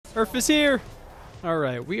URF is here!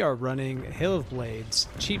 Alright, we are running Hail of Blades,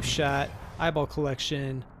 Cheap Shot, Eyeball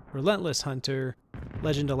Collection, Relentless Hunter,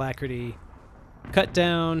 Legend Alacrity, Cut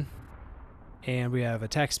Down, and we have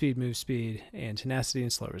Attack Speed, Move Speed, and Tenacity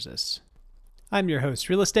and Slow Resist. I'm your host,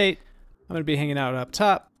 Real Estate. I'm going to be hanging out up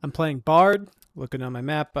top. I'm playing Bard. Looking on my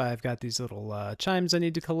map, I've got these little chimes I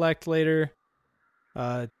need to collect later.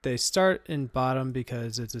 They start in bottom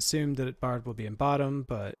because it's assumed that Bard will be in bottom,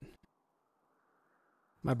 but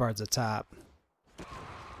my Bard's at top.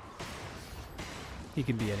 He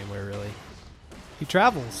can be anywhere, really. He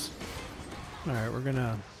travels. Alright, we're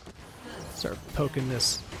gonna start poking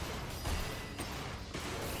this.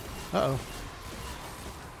 Uh-oh.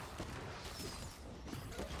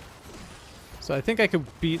 So I think I could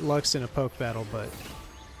beat Lux in a poke battle, but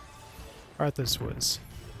Karthus was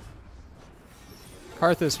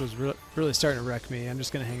really starting to wreck me. I'm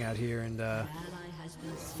just gonna hang out here and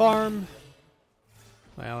farm.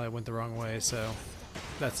 My ally went the wrong way, so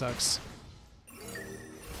that sucks.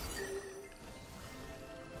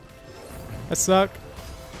 That suck.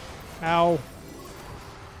 Ow.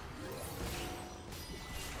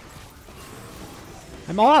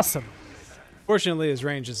 I'm awesome. Fortunately, his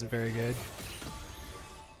range isn't very good.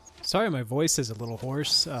 Sorry, my voice is a little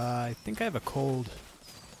hoarse. I think I have a cold.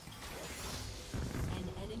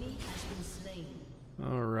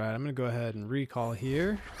 Alright, I'm going to go ahead and recall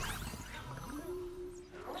here.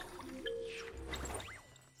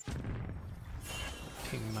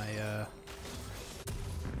 Ping my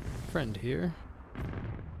friend here.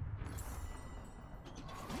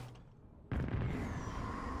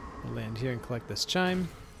 I'll land here and collect this chime.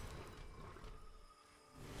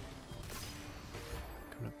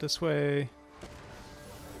 Coming up this way.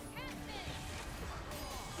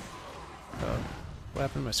 Oh, what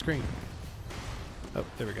happened to my screen? Oh,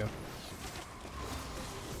 there we go.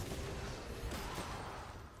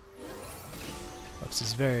 Lux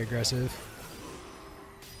is very aggressive.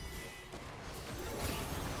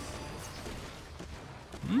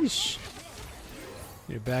 Yeesh.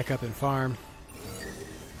 Need to back up and farm.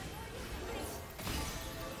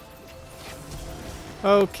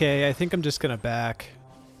 Okay, I think I'm just gonna back.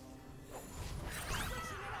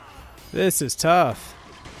 This is tough.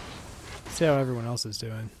 See how everyone else is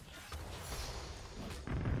doing.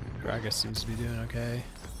 Gragas seems to be doing okay.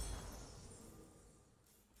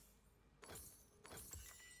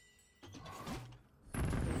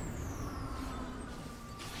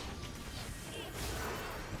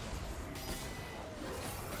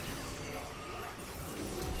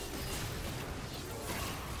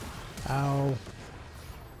 Ow.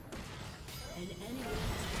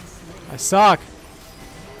 I suck.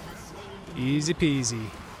 Easy peasy.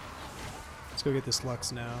 Let's go get this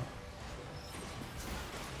Lux now.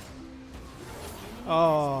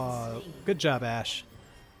 Oh, good job, Ash.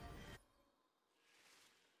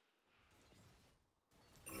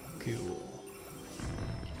 Cool.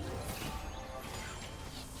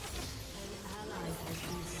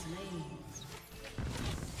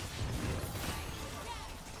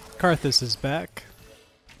 Karthus is back.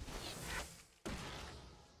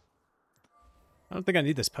 I don't think I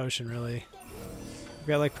need this potion, really. I've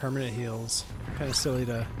got, like, permanent heals. Kind of silly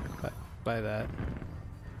to buy that.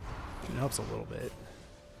 It helps a little bit.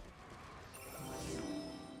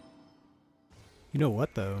 You know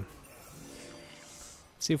what, though?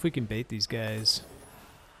 Let's see if we can bait these guys.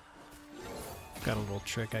 Got a little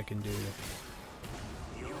trick I can do.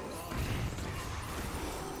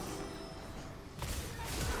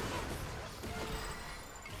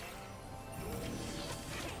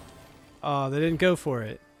 Oh, they didn't go for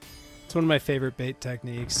it. It's one of my favorite bait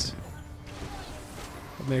techniques.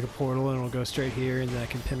 I'll make a portal and it'll go straight here and then I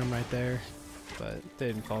can pin them right there. But they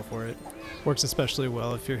didn't fall for it. Works especially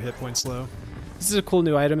well if your hit point's low. This is a cool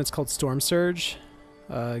new item. It's called Storm Surge.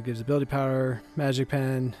 It gives ability power, magic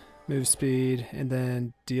pen, move speed, and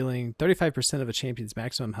then dealing 35% of a champion's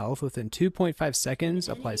maximum health within 2.5 seconds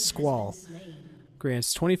applies Squall.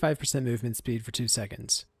 Grants 25% movement speed for 2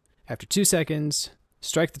 seconds. After 2 seconds,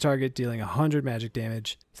 strike the target, dealing 100 magic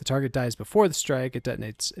damage. If the target dies before the strike, it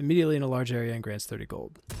detonates immediately in a large area and grants 30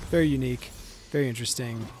 gold. Very unique, very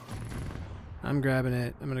interesting. I'm grabbing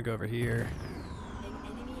it. I'm going to go over here.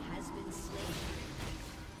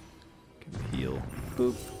 Give him a heal.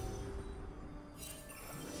 Boop.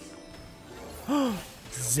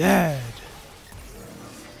 Zed!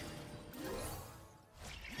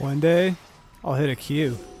 One day, I'll hit a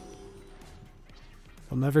Q.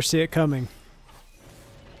 I'll never see it coming.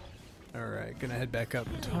 Alright, gonna head back up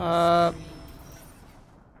top.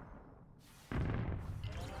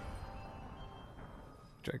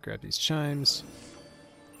 Try to grab these chimes.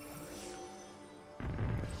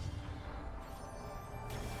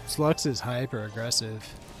 This Lux is hyper aggressive.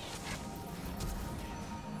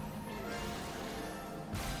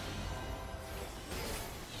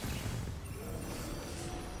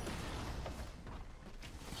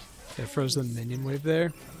 They froze the minion wave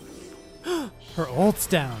there. Her ult's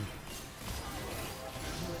down.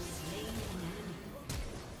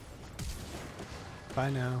 Bye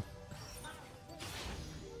now.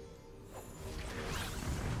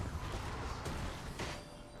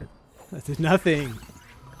 That did nothing.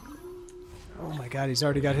 Oh my god, he's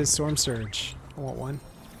already got his Storm Surge. I want one.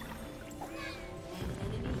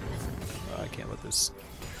 Oh, I can't let this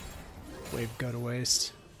wave go to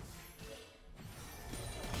waste.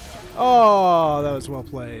 Oh, that was well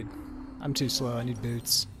played. I'm too slow, I need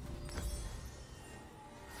boots.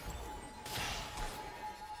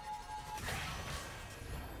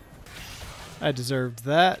 I deserved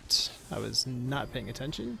that. I was not paying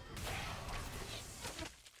attention.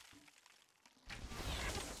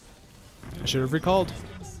 I should have recalled.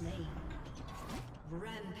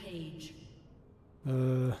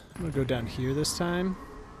 I'm gonna go down here this time.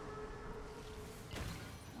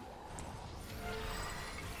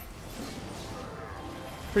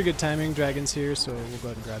 Pretty good timing, dragon's here, so we'll go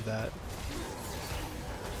ahead and grab that.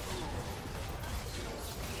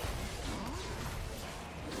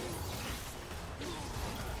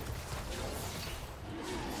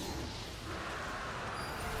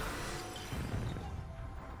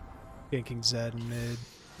 Ganking Zed in mid.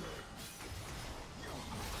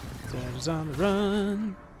 Zed is on the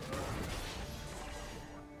run.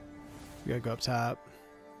 We gotta go up top.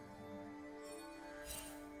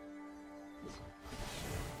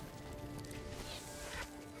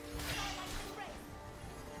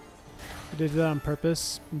 I did that on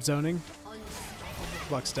purpose. I'm zoning.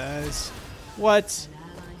 Lux dies. What?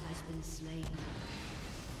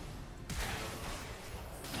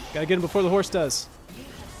 Gotta get him before the horse does.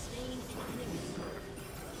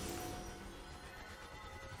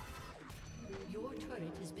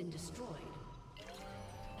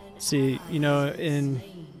 See, you know, in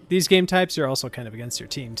these game types, you're also kind of against your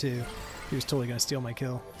team, too. He was totally going to steal my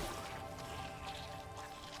kill.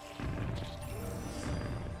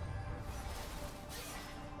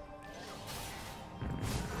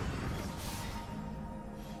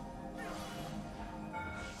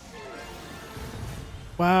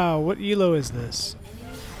 Wow, what elo is this?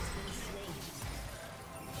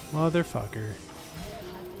 Motherfucker.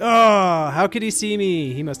 Oh, how could he see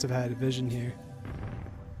me? He must have had a vision here.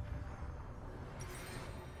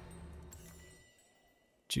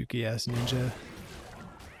 Jukey ass ninja.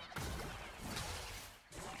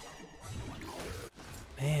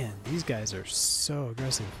 Man, these guys are so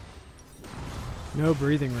aggressive. No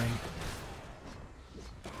breathing ring.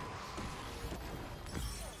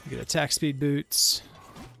 Get attack speed boots.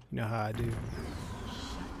 You know how I do.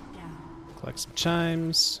 Collect some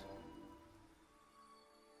chimes.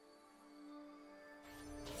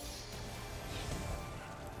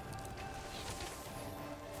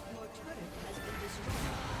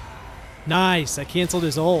 Nice, I canceled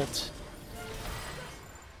his ult.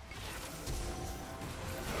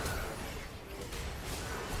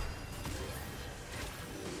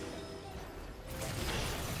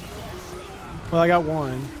 Well, I got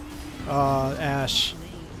one. Ash.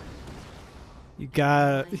 You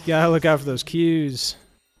gotta look out for those Qs.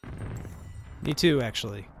 Me too,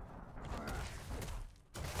 actually.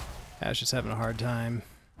 Ash is having a hard time.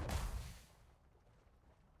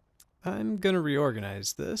 I'm gonna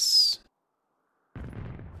reorganize this.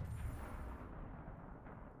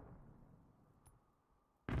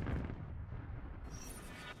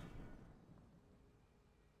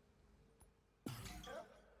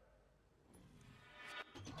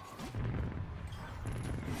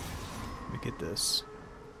 Let me get this.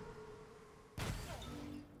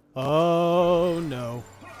 Oh no.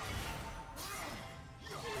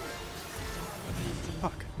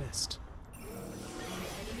 Fuck, missed.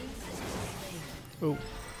 Oh,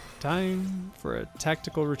 time for a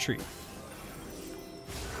tactical retreat.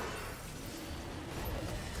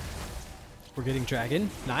 We're getting dragon.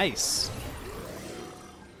 Nice.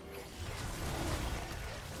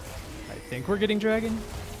 I think we're getting dragon.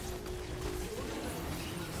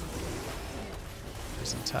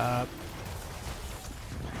 There's the top.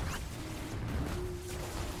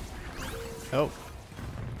 Oh.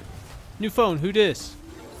 New phone, who dis?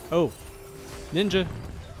 Oh. Ninja.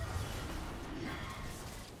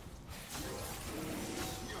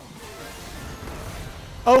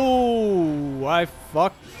 Oh, I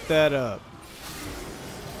fucked that up.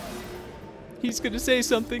 He's gonna say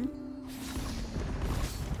something.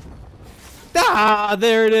 Ah,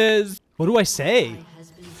 there it is. What do I say?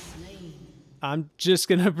 I'm just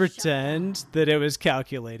gonna pretend that it was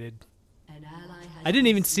calculated. An ally has I didn't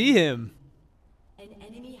even see him. An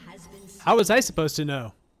enemy has been slain. How was I supposed to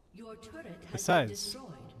know? Your turret has been Besides, destroyed.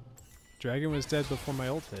 Dragon was dead before my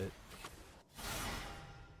ult hit.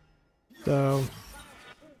 So,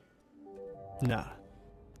 nah,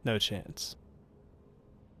 no chance.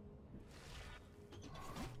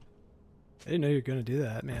 I didn't know you were gonna do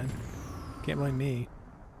that, man. Can't blame me.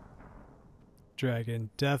 Dragon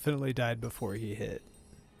definitely died before he hit.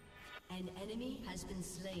 An enemy has been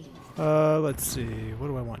slain. Let's see. What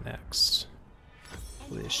do I want next?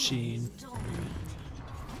 Probably a Sheen.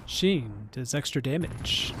 Sheen does extra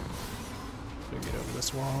damage. Gotta get over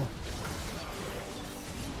this wall.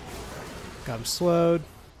 Got him slowed.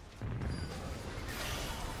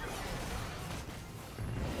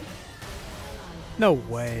 No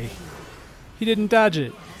way. He didn't dodge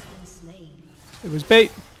it. It was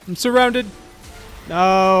bait. I'm surrounded.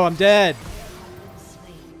 No, I'm dead.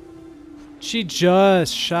 She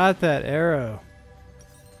just shot that arrow.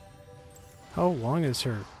 How long is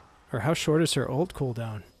her, or how short is her ult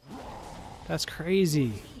cooldown? That's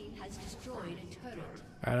crazy.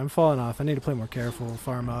 Alright, I'm falling off. I need to play more careful,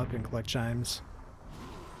 farm up, and collect chimes.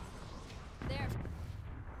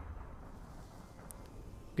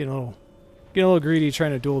 Getting a little greedy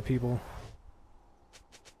trying to duel people.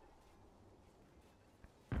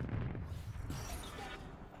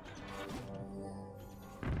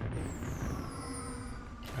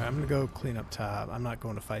 Alright, I'm gonna go clean up top. I'm not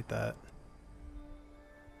going to fight that.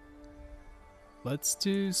 Let's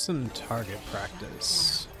do some target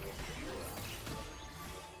practice.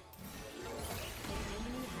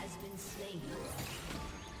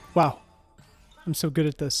 Wow, I'm so good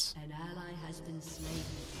at this. An ally has been slain.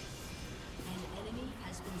 An enemy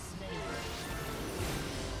has been slain.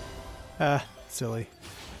 Ah, silly.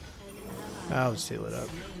 I'll seal it up.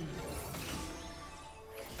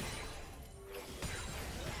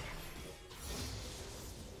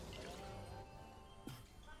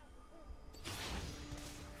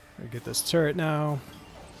 I get this turret now.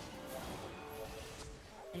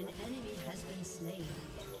 An enemy has been slain.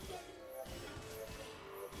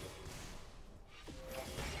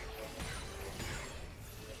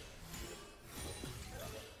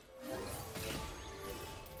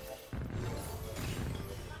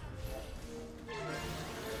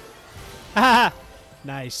 Ha!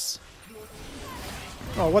 Nice.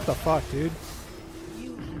 Oh, what the fuck, dude?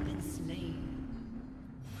 You have been slain.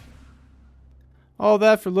 All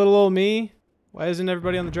that for little old me? Why isn't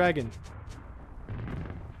everybody on the dragon?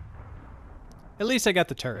 At least I got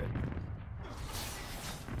the turret.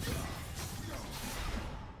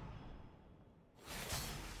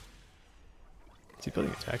 Is he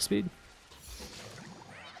building attack speed?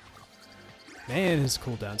 Man, his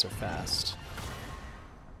cooldowns are fast.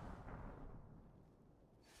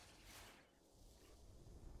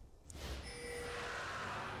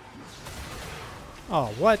 Oh,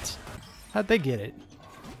 what? How'd they get it?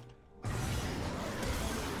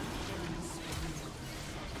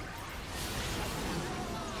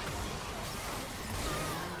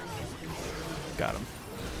 Got him.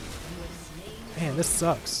 Man, this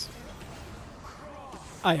sucks.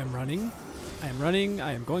 I am running. I am running.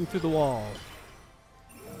 I am going through the wall.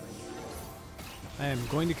 I am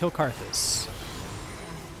going to kill Karthus.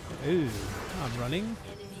 Ooh, I'm running.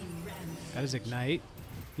 That is ignite.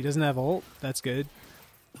 He doesn't have ult. That's good.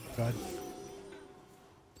 God.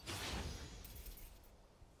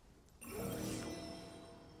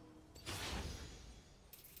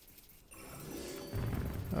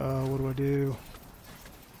 What do I do?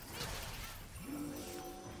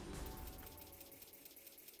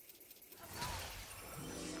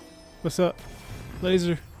 What's up?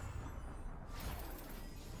 Laser.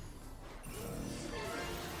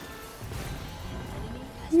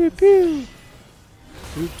 Pew pew.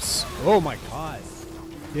 Oops. Oh my god.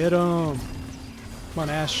 Get him. Come on,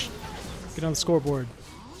 Ash. Get on the scoreboard.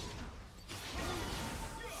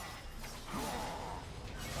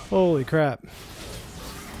 Holy crap.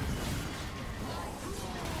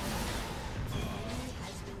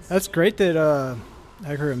 That's great that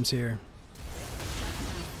Hecarim's here.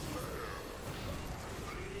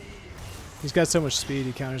 He's got so much speed,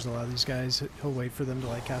 he counters a lot of these guys. He'll wait for them to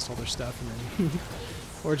like cast all their stuff and then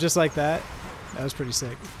or just like that. That was pretty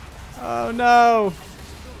sick. Oh no!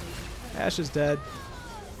 Ash is dead.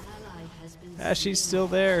 Ashy's still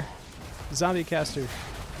there. Zombie caster.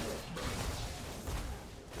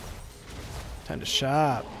 Time to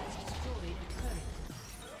shop.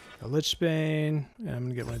 A Lichbane. And I'm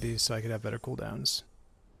gonna get one of these so I could have better cooldowns.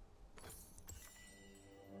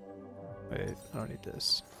 Wait, I don't need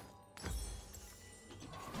this.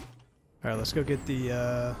 Alright, let's go get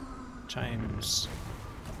the chimes.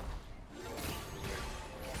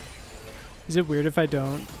 Is it weird if I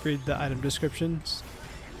don't read the item descriptions?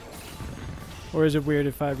 Or is it weird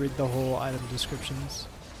if I read the whole item descriptions?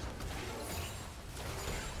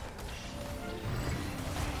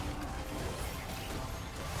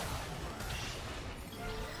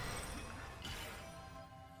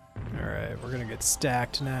 Alright, we're gonna get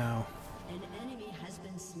stacked now. An enemy has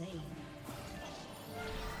been slain.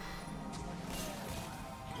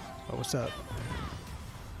 Oh, what's up?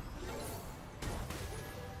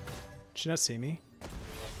 Did she not see me?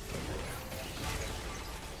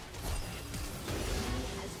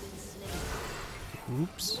 Has been slain.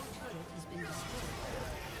 Oops. Your turret has been destroyed.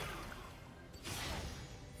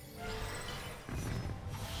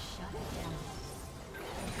 Shut down.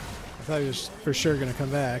 I thought he was for sure gonna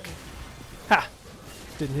come back. Ha!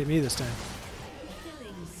 Didn't hit me this time.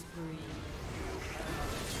 Killing spree.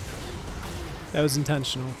 That was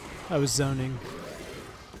intentional. I was zoning.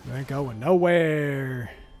 I ain't going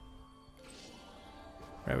nowhere.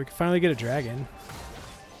 Right, we can finally get a dragon.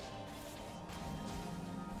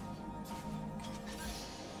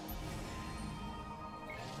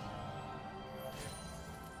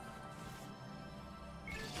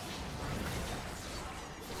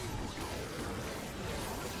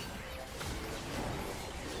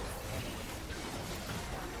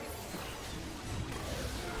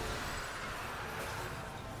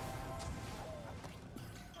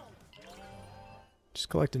 Just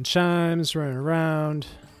collecting chimes, running around.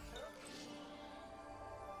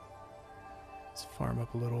 Let's farm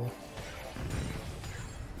up a little.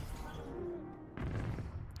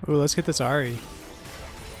 Ooh, let's get this Ari.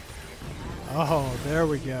 Oh, there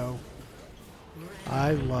we go.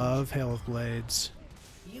 I love Hail of Blades.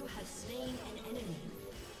 You have slain an enemy.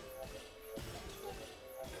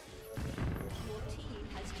 Your team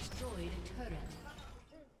has destroyed a turret.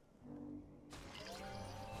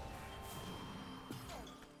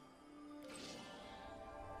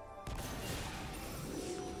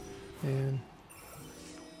 And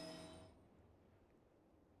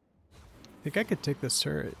I think I could take this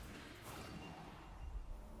turret.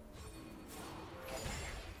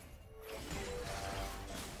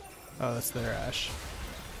 Oh, that's their Ash.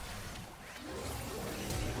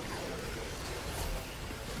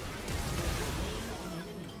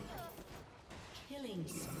 Killing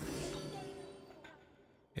spree.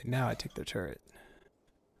 Okay, now I take their turret.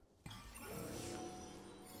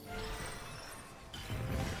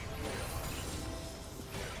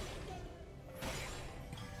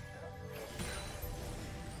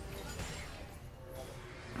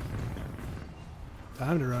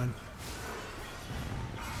 Time to run.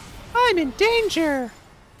 I'm in danger!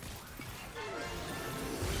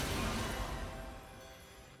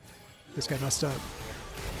 This guy messed up.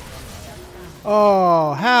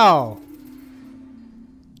 Oh, how?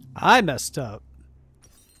 I messed up.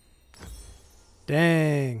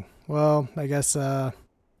 Dang. Well, I guess I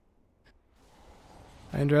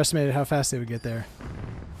underestimated how fast they would get there.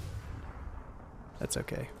 That's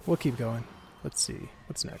okay. We'll keep going. Let's see.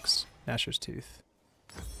 What's next? Nashor's Tooth.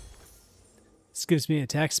 This gives me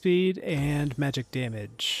attack speed and magic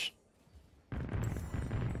damage. And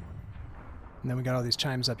then we got all these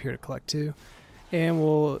chimes up here to collect too. And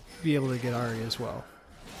we'll be able to get Ari as well.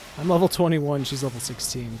 I'm level 21, she's level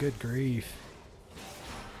 16. Good grief.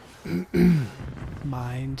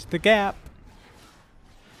 Mind the gap.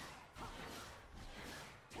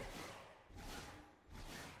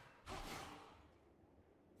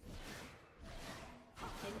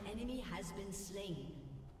 An enemy has been slain.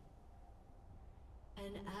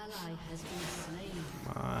 An ally has been slain.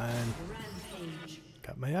 Come on. Rampage.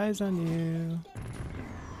 Got my eyes on you.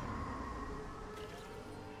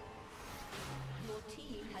 Your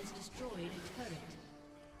team has destroyed a turret.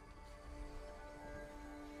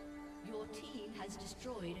 Your team has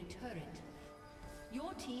destroyed a turret.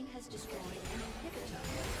 Your team has destroyed an inhibitor.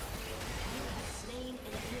 You have slain an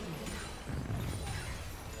enemy.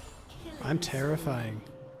 Killing I'm terrifying.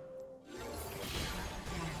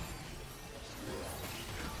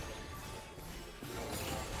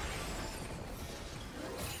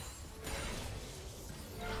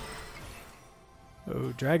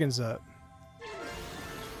 Oh, dragon's up.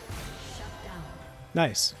 Shut down.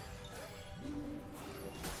 Nice.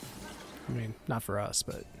 I mean, not for us,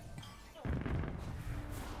 but...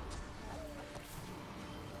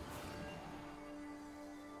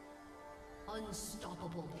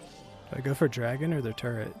 Unstoppable. Do I go for dragon or their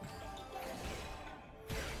turret?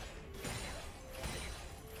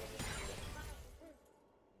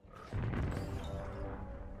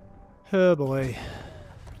 Oh boy.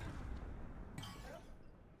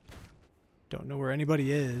 Don't know where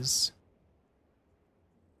anybody is.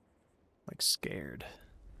 Like scared.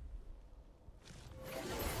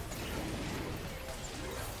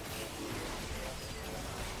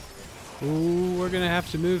 Ooh, we're gonna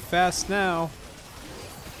have to move fast now.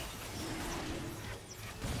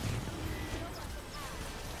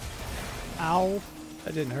 Ow.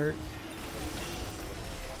 That didn't hurt.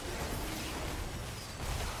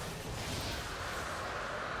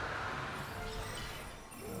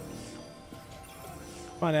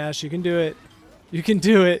 Come on, Ash, you can do it. You can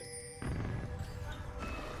do it.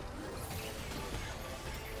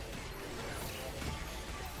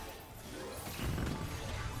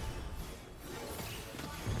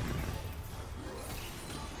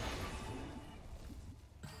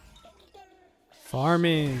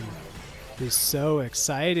 Farming is so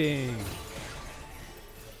exciting.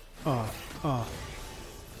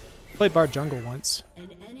 Played Bard Jungle once.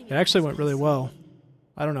 It actually went really well.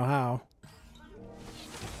 I don't know how.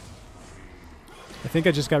 I think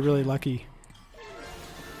I just got really lucky.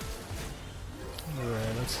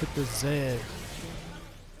 Alright, let's hit the Zed.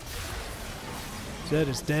 Zed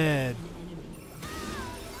is dead.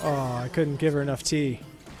 Oh, I couldn't give her enough tea.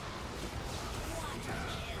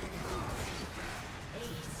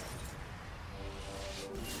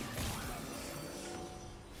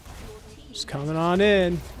 Just coming on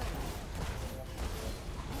in.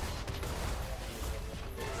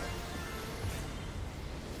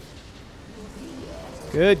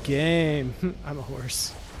 Good game. I'm a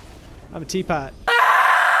horse. I'm a teapot.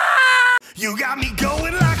 You got me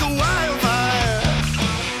going like a wildfire.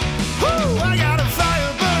 Woo, I got a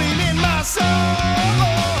fire burning in my soul.